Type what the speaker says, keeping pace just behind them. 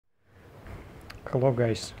Hello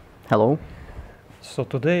guys. Hello. So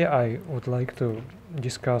today I would like to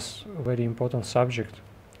discuss a very important subject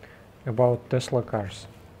about Tesla cars.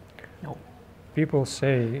 No. People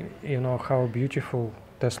say, how beautiful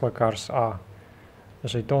Tesla cars are.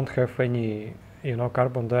 They don't have any,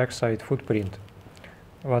 carbon dioxide footprint.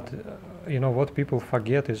 But, what people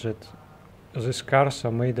forget is that these cars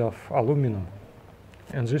are made of aluminum.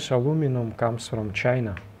 And this aluminum comes from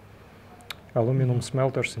China. Aluminum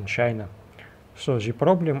smelters in China. So the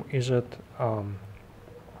problem is that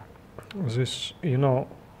this,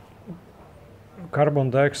 carbon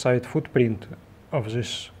dioxide footprint of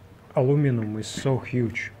this aluminum is so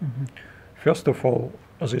huge. First of all,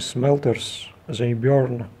 these smelters, they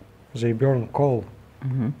burn coal.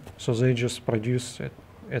 So they just produce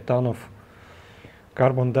a ton of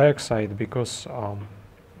carbon dioxide because,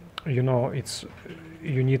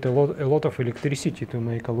 you need a lot of electricity to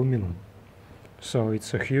make aluminum. So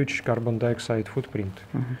it's a huge carbon dioxide footprint.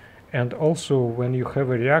 And also when you have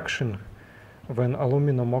a reaction, when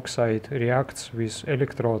aluminum oxide reacts with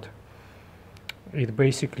electrode, it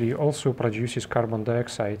basically also produces carbon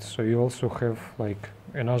dioxide. So you also have like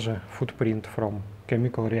another footprint from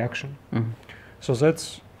chemical reaction. So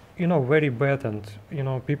that's, very bad.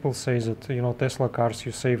 And, people say that, Tesla cars,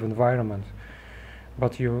 you save environment.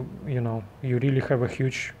 But you really have a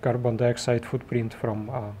huge carbon dioxide footprint from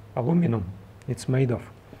aluminum it's made of.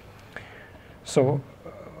 So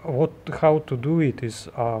how to do it is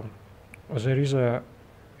there is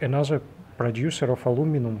another producer of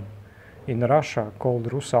aluminum in Russia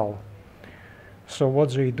called Rusal. So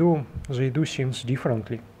what they do things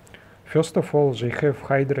differently. First of all, they have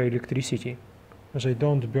hydroelectricity. They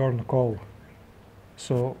don't burn coal.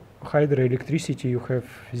 So hydroelectricity, you have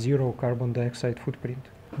zero carbon dioxide footprint.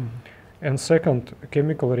 And second,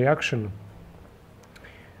 chemical reaction,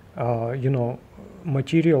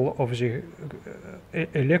 material of the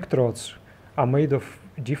electrodes are made of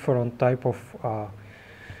different type of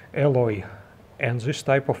alloy. And this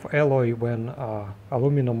type of alloy, when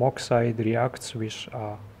aluminum oxide reacts with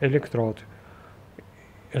electrode,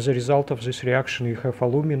 as a result of this reaction, you have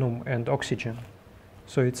aluminum and oxygen.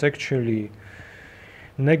 So it's actually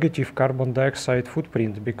negative carbon dioxide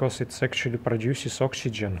footprint because it actually produces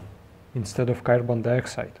oxygen instead of carbon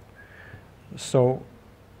dioxide. So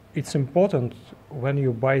it's important when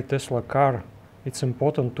you buy Tesla car, it's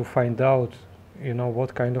important to find out,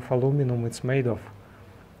 what kind of aluminum it's made of.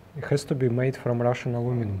 It has to be made from Russian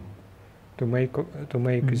aluminum to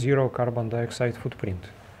make zero carbon dioxide footprint.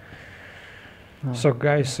 So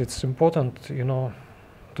guys, it's important,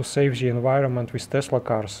 to save the environment with Tesla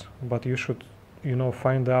cars, but you should,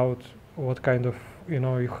 find out what kind of,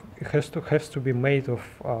 it has to be made of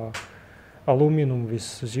aluminum with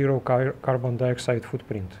zero carbon dioxide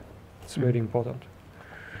footprint. It's very important.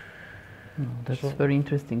 That's very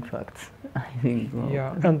interesting facts. I think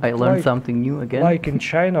and I learned something new again. Like in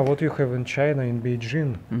China, what you have in China, in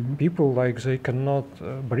Beijing, people they cannot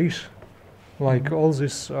breathe. Like all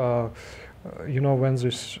this, when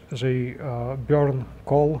they burn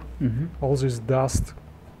coal, all this dust,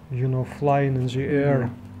 flying in the air,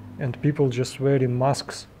 and people just wearing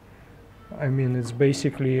masks. I mean, it's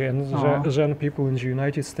basically, and then people in the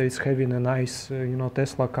United States having a nice,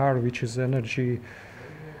 Tesla car, which is energy,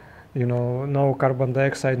 no carbon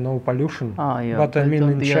dioxide, no pollution. But I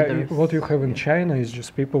mean, what you have in China is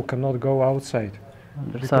just people cannot go outside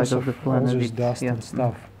because of all this dust and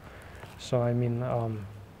stuff. So I mean,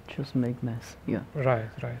 just make mess. Right.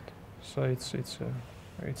 So it's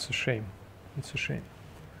a shame. It's a shame.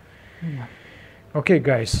 Okay,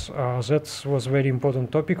 guys, that was a very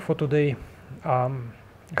important topic for today.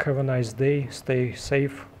 Have a nice day, stay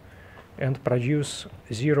safe, and produce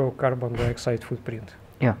zero carbon dioxide footprint.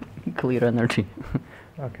 Clear energy.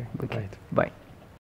 Okay, good night. Bye.